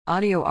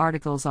Audio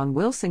articles on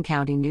Wilson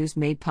County News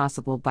made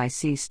possible by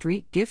C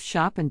Street Gift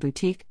Shop and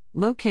Boutique,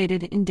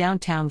 located in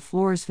downtown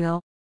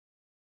Floresville.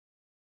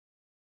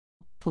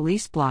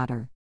 Police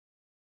blotter.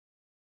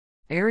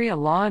 Area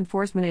law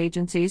enforcement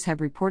agencies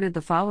have reported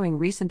the following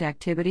recent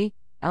activity.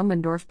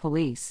 Elmendorf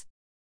Police.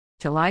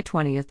 July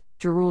 20th,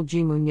 Jerul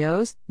G.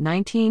 Munoz,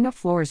 19, of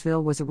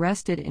Floresville was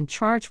arrested and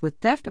charged with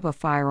theft of a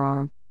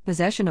firearm,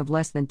 possession of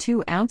less than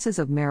 2 ounces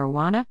of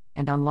marijuana,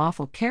 and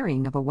unlawful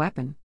carrying of a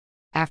weapon.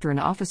 After an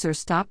officer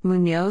stopped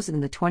Munoz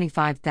in the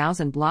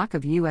 25,000 block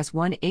of US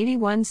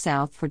 181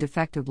 South for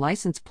defective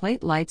license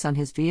plate lights on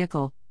his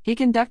vehicle, he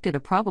conducted a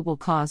probable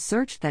cause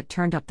search that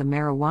turned up the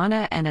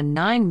marijuana and a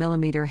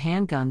 9mm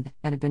handgun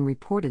that had been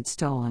reported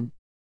stolen.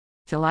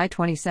 July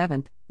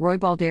 27th, Roy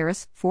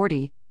Balderas,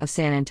 40, of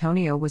San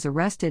Antonio was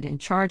arrested and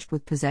charged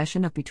with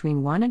possession of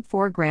between 1 and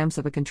 4 grams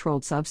of a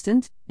controlled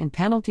substance, in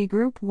Penalty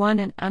Group 1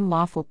 and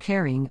unlawful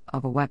carrying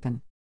of a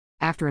weapon.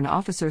 After an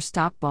officer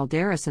stopped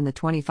Balderas in the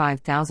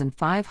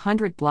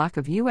 25,500 block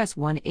of US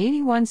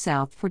 181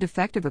 South for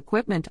defective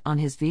equipment on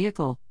his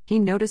vehicle, he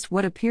noticed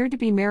what appeared to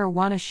be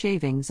marijuana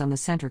shavings on the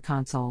center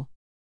console.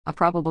 A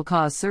probable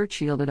cause search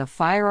yielded a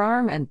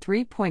firearm and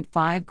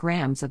 3.5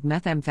 grams of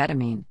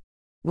methamphetamine.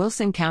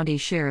 Wilson County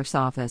Sheriff's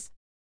Office.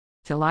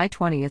 July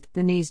 20th,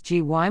 Denise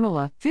G.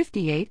 Wymala,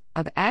 58,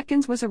 of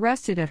Atkins was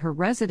arrested at her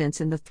residence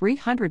in the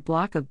 300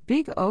 block of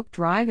Big Oak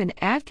Drive in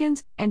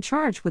Atkins and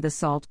charged with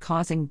assault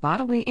causing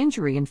bodily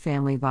injury and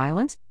family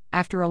violence,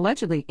 after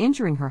allegedly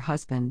injuring her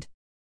husband.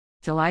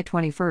 July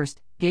 21st,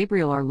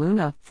 Gabriel R.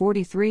 Luna,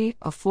 43,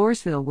 of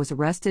Floresville was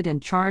arrested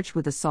and charged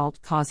with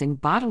assault causing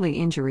bodily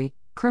injury,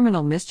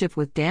 criminal mischief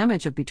with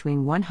damage of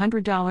between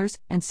 $100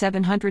 and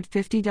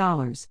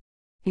 $750.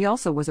 He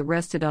also was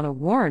arrested on a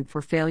warrant for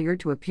failure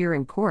to appear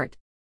in court.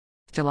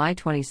 July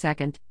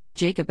 22nd,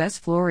 Jacob S.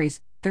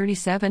 Flores,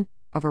 37,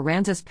 of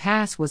Aransas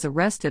Pass was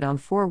arrested on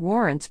 4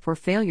 warrants for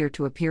failure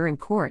to appear in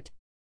court.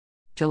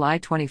 July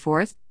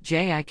 24th,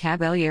 J. I.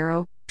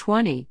 Caballero,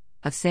 20,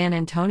 of San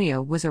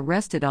Antonio was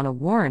arrested on a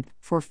warrant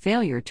for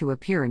failure to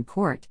appear in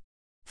court.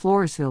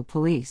 Floresville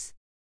Police.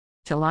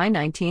 July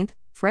 19th,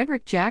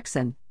 Frederick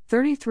Jackson,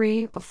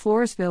 33, of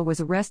Floresville was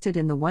arrested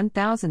in the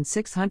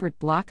 1,600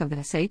 block of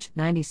SH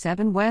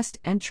 97 West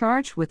and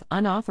charged with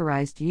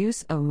unauthorized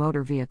use of a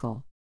motor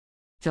vehicle.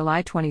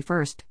 July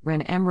 21st,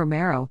 Ren M.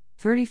 Romero,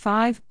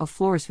 35, of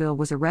Floresville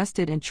was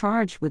arrested and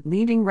charged with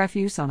leaving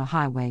refuse on a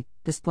highway,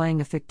 displaying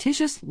a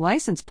fictitious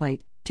license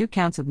plate, 2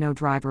 counts of no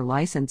driver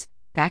license,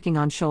 backing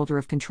on shoulder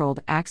of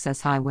controlled access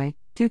highway,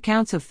 2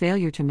 counts of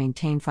failure to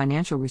maintain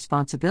financial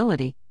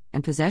responsibility,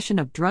 and possession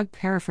of drug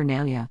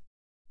paraphernalia.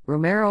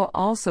 Romero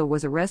also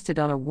was arrested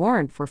on a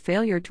warrant for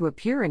failure to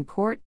appear in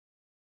court.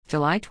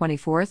 July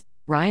 24th,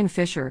 Ryan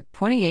Fisher,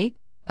 28,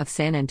 of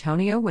San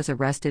Antonio was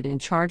arrested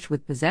and charged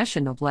with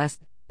possession of less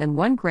than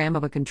 1 gram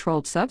of a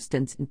controlled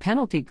substance in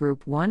Penalty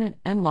Group 1 and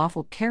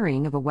unlawful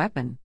carrying of a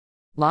weapon.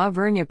 La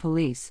Vernia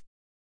Police.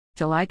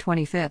 July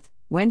 25th,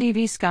 Wendy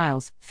V.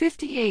 Skiles,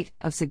 58,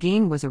 of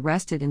Seguin was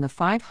arrested in the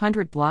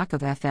 500 block of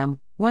FM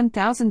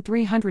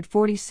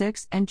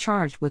 1346 and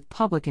charged with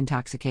public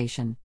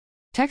intoxication.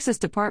 Texas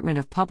Department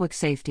of Public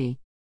Safety.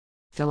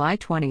 July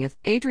 20th,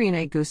 Adrian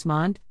A.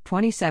 Guzman,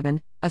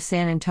 27, of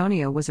San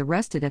Antonio was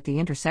arrested at the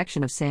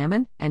intersection of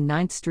Salmon and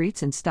 9th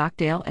Streets in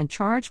Stockdale and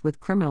charged with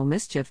criminal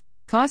mischief,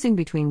 causing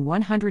between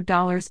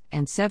 $100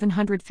 and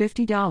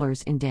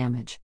 $750 in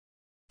damage.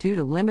 Due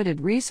to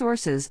limited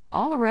resources,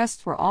 all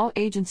arrests for all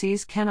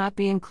agencies cannot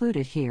be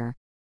included here.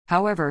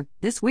 However,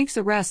 this week's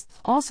arrests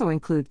also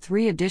include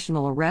 3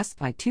 additional arrests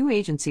by 2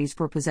 agencies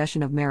for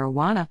possession of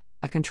marijuana,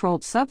 a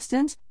controlled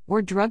substance,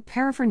 or drug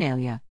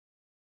paraphernalia.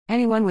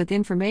 Anyone with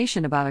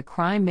information about a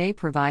crime may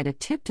provide a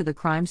tip to the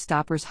Crime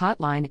Stoppers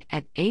hotline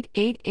at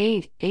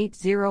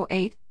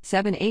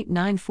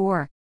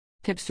 888-808-7894.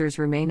 Tipsters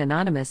remain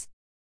anonymous.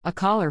 A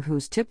caller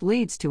whose tip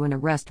leads to an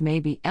arrest may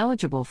be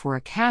eligible for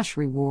a cash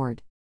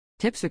reward.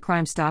 Tips for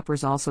Crime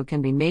Stoppers also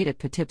can be made at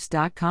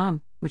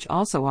patips.com, which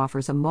also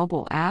offers a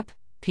mobile app,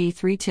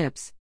 P3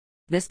 Tips.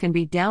 This can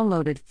be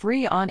downloaded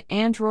free on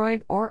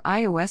Android or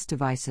iOS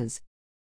devices.